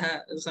 Prom,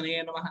 Saha,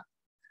 Sanaya Namaha.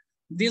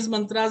 These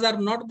mantras are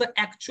not the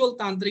actual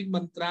Tantric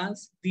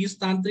mantras. These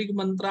Tantric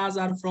mantras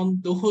are from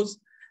those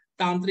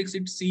Tantrics,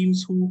 it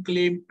seems, who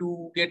claim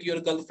to get your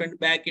girlfriend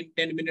back in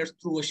 10 minutes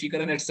through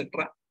Vashikaran,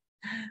 etc.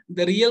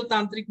 The real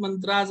Tantric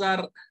mantras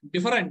are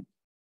different,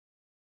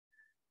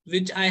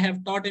 which I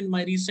have taught in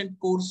my recent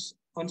course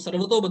on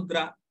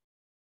Sarvatobhadra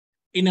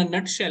in a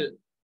nutshell.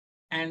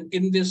 And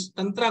in this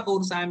Tantra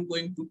course, I am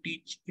going to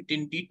teach it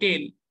in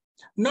detail.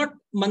 Not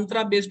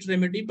mantra-based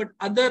remedy, but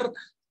other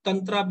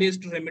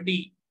Tantra-based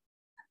remedy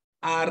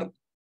are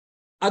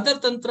other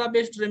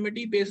Tantra-based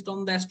remedy based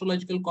on the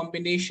astrological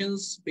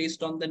combinations,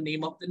 based on the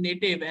name of the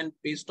native, and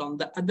based on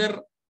the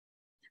other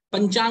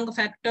Panchang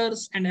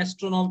factors and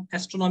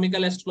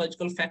astronomical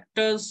astrological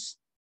factors.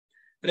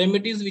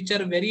 Remedies which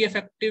are very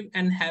effective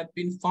and have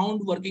been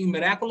found working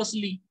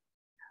miraculously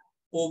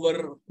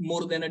over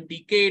more than a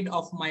decade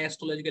of my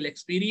astrological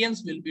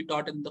experience will be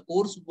taught in the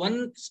course.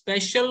 One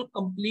special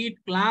complete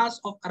class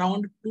of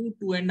around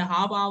 2.5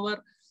 hours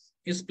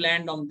is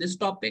planned on this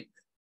topic.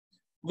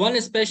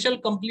 One special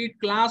complete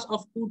class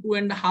of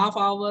 2.5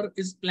 hours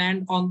is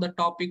planned on the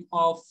topic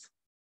of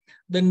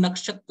the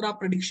Nakshatra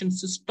prediction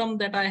system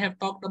that I have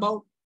talked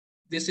about.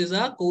 This is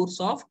a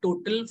course of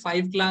total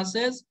 5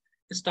 classes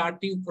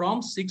starting from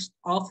 6th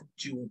of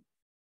June.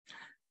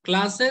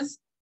 Classes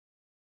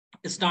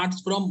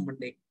starts from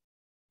Monday.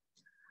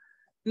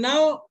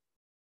 Now,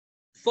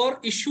 for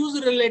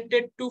issues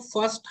related to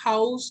 1st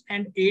house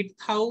and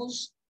 8th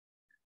house,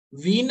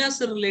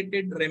 Venus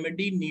related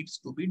remedy needs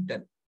to be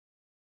done.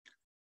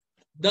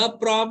 The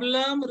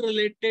problem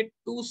related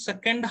to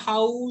 2nd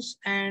house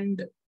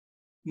and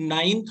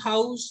 9th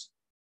house,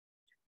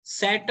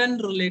 Saturn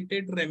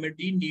related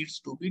remedy needs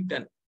to be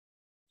done.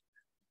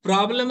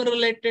 Problem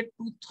related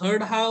to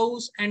 3rd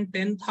house and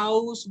 10th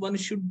house, one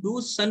should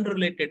do Sun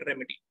related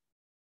remedy.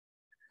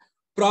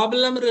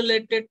 Problem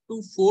related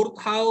to 4th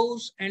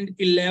house and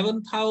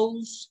 11th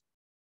house,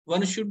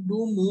 one should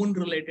do Moon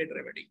related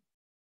remedy.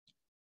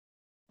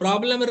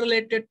 Problem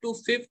related to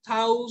 5th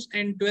house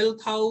and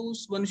 12th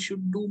house, one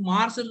should do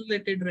Mars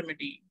related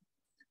remedy.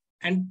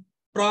 And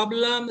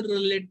problem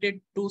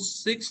related to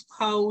 6th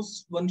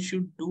house, one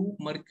should do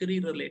Mercury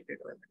related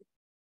remedy.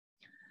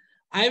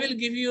 I will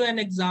give you an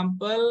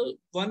example.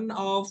 One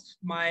of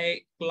my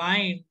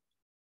clients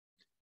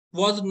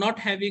was not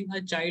having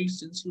a child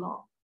since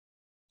long.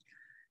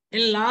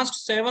 In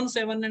last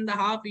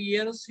 7.5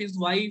 years, his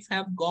wife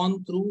have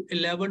gone through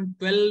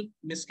 11-12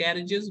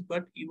 miscarriages,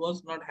 but he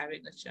was not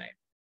having a child.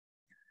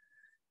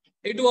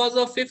 It was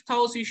a 5th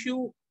house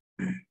issue.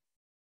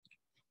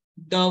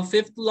 The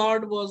 5th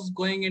lord was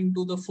going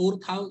into the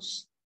 4th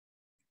house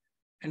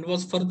and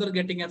was further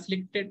getting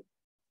afflicted.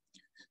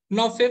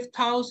 Now 5th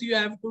house, you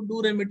have to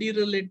do remedy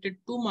related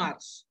to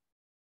Mars.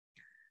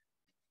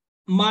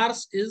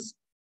 Mars is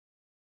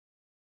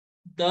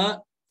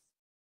the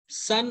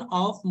son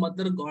of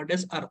Mother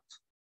Goddess Earth.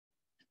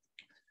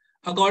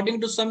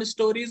 According to some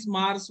stories,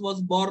 Mars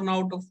was born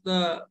out of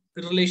the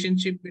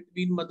relationship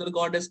between Mother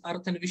Goddess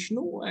Earth and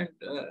Vishnu, and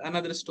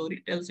another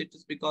story tells it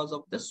is because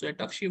of the sweat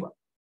of Shiva.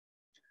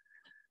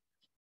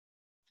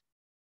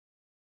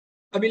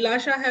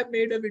 Abhilasha have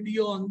made a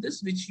video on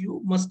this, which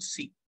you must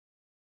see.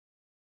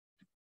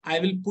 I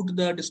will put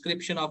the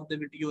description of the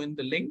video in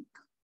the link.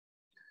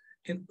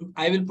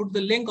 I will put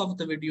the link of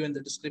the video in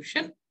the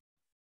description.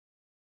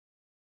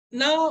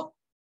 Now,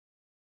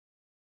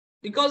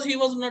 because he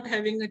was not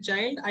having a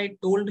child, I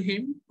told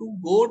him to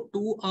go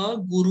to a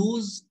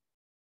guru's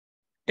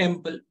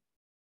temple,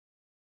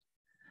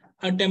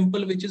 a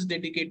temple which is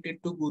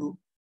dedicated to Guru.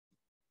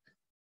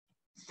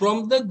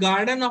 From the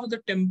garden of the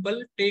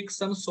temple, take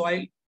some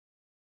soil,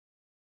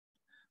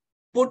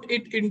 put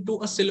it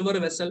into a silver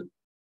vessel,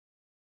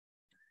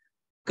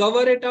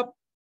 cover it up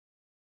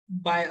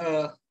by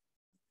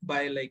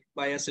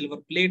a silver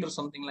plate or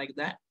something like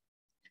that,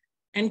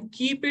 and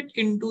keep it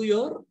into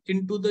your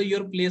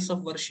place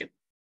of worship,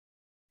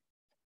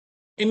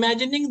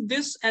 imagining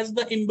this as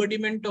the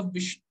embodiment of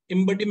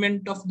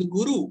the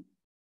Guru.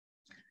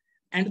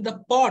 And the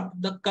pot,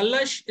 the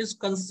kalash, is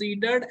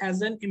considered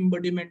as an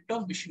embodiment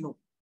of Vishnu.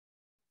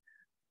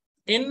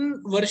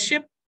 In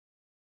worship,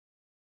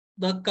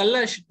 the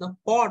kalash, the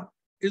pot,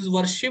 is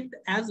worshipped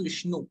as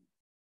Vishnu,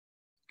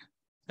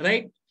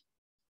 right?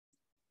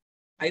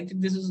 I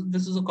think this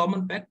is a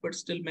common fact, but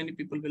still many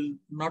people will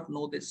not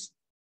know this.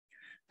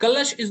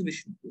 Kalash is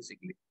Vishnu,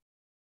 basically.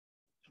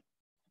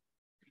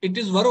 It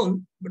is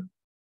Varun, but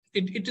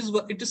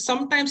it is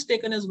sometimes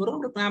taken as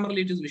Varun, but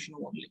primarily it is Vishnu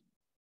only.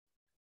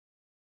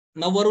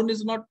 Now Varun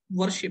is not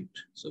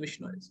worshipped, so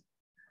Vishnu is.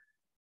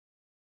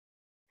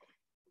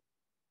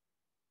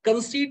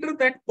 Consider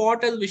that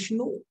pot as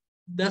Vishnu,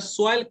 the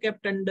soil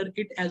kept under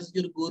it as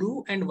your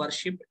Guru, and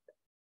worship it.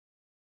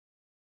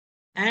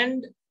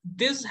 And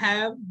this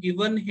have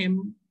given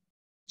him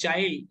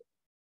child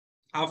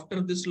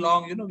after this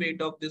long,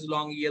 wait of these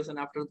long years, and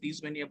after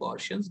these many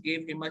abortions,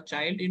 gave him a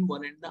child in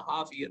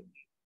 1.5 years.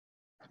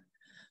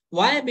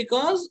 Why?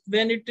 Because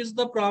when it is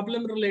the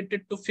problem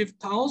related to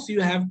 5th house,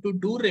 you have to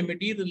do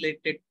remedy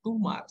related to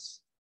Mars.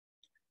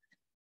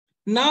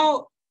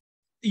 Now,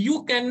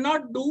 you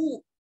cannot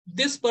do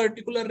this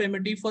particular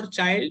remedy for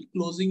child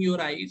closing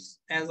your eyes,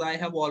 as I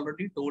have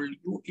already told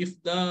you.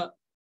 If the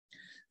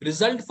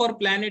result for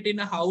planet in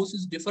a house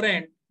is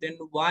different, then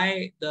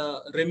why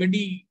the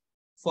remedy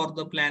for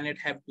the planet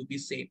have to be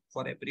same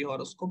for every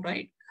horoscope,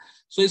 right?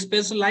 So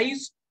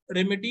specialized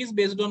remedies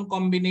based on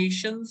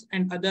combinations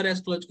and other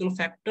astrological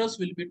factors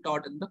will be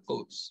taught in the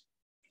course.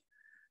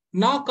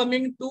 Now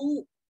coming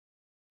to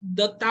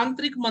the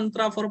Tantric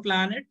mantra for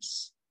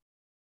planets.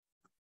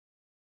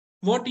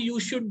 What you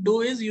should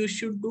do is you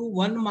should do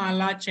 1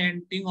 mala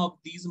chanting of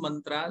these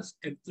mantras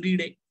every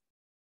day,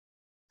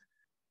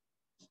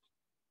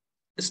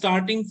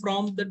 starting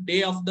from the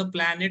day of the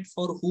planet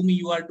for whom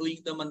you are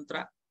doing the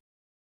mantra.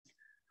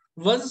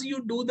 Once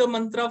you do the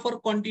mantra for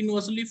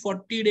continuously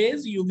 40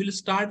 days, you will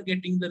start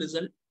getting the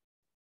result.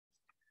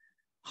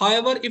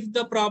 However, if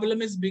the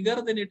problem is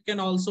bigger, then it can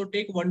also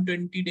take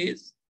 120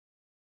 days.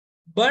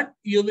 But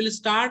you will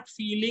start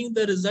feeling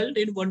the result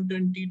in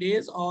 120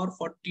 days or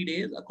 40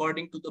 days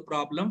according to the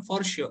problem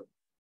for sure.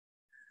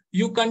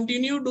 You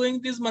continue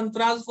doing these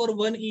mantras for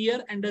 1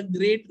 year and a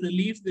great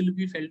relief will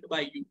be felt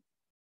by you.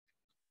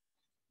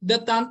 The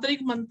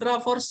Tantric mantra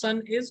for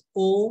sun is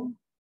Om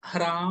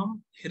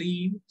Hram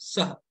Hrim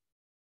Sah.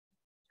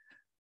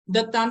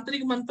 The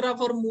Tantric mantra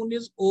for moon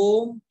is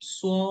Om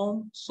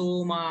Som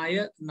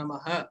Somaya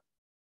Namaha.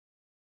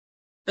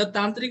 The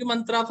Tantric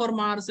mantra for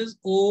Mars is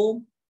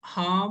Om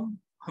Ham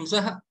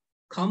Hamsah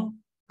Kham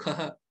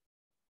Khah.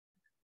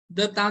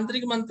 The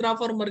Tantric mantra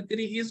for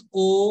Mercury is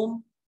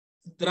Om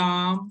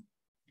Dram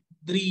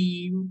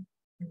Dream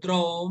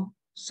Drom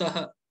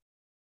Sah.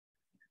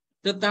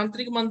 The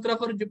Tantric mantra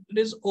for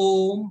Jupiter is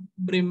Om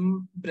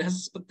Brim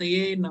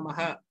Brihaspataye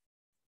Namaha.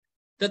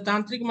 The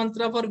Tantric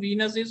mantra for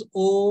Venus is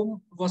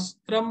Om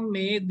Vastram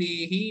Me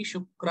Dehi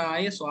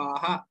Shukraya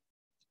Swaha.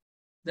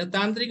 The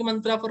Tantric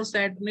mantra for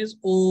Saturn is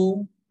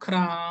Om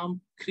Kram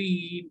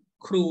Krim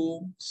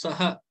Krum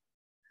Saha.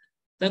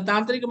 The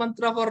Tantric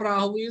mantra for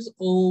Rahu is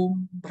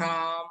Om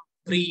Bhram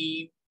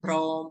Bhrim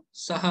Bhrom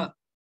Saha.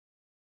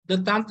 The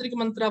Tantric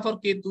mantra for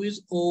Ketu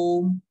is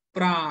Om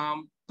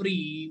Pram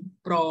Prim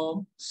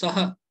Prom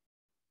Saha.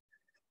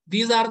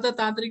 These are the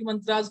Tantric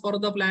mantras for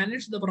the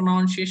planets. The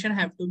pronunciation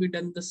have to be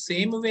done the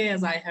same way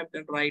as I have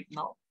done right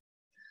now.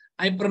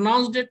 I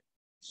pronounced it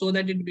so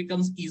that it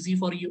becomes easy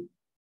for you.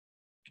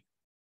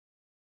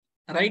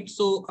 Right?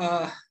 So,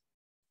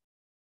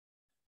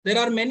 there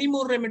are many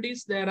more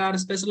remedies. There are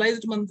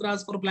specialized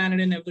mantras for planet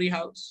in every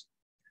house.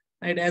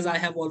 Right? As I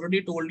have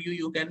already told you,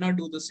 you cannot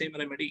do the same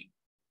remedy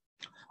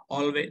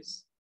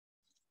always.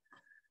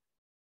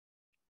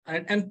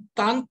 Right? And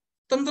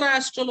Tantra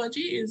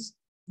astrology is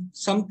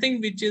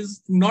something which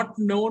is not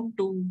known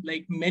to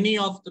like many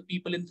of the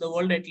people in the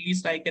world. At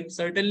least I can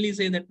certainly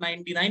say that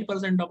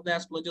 99% of the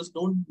astrologers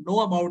don't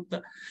know about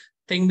the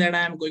thing that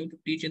I am going to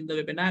teach in the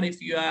webinar.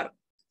 If you are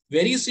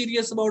very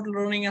serious about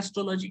learning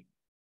astrology,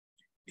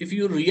 if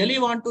you really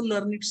want to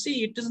learn it,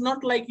 see, it is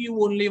not like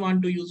you only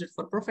want to use it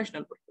for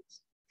professional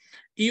purpose.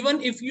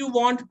 Even if you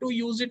want to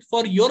use it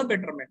for your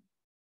betterment,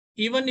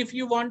 even if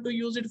you want to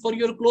use it for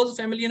your close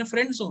family and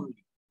friends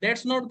only,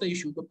 that's not the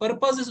issue. The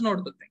purpose is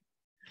not the thing.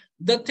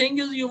 The thing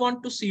is, you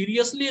want to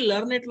seriously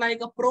learn it like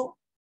a pro,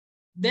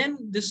 then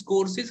this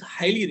course is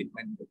highly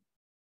recommended.